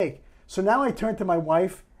So now I turn to my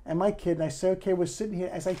wife and my kid, and I say, okay, we're sitting here.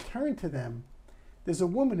 As I turn to them, there's a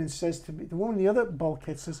woman and says to me, the woman in the other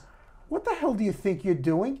bulkhead says, what the hell do you think you're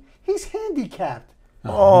doing? He's handicapped.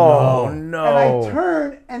 Oh, no. And I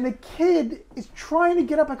turn, and the kid is trying to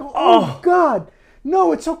get up. I go, oh, God.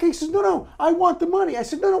 No, it's okay. He says, no, I want the money. I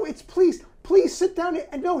said, no, it's please sit down.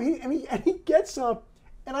 And no, he gets up,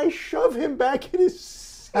 and I shove him back in his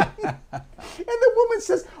seat. And the woman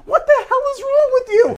says, what the hell is wrong with you?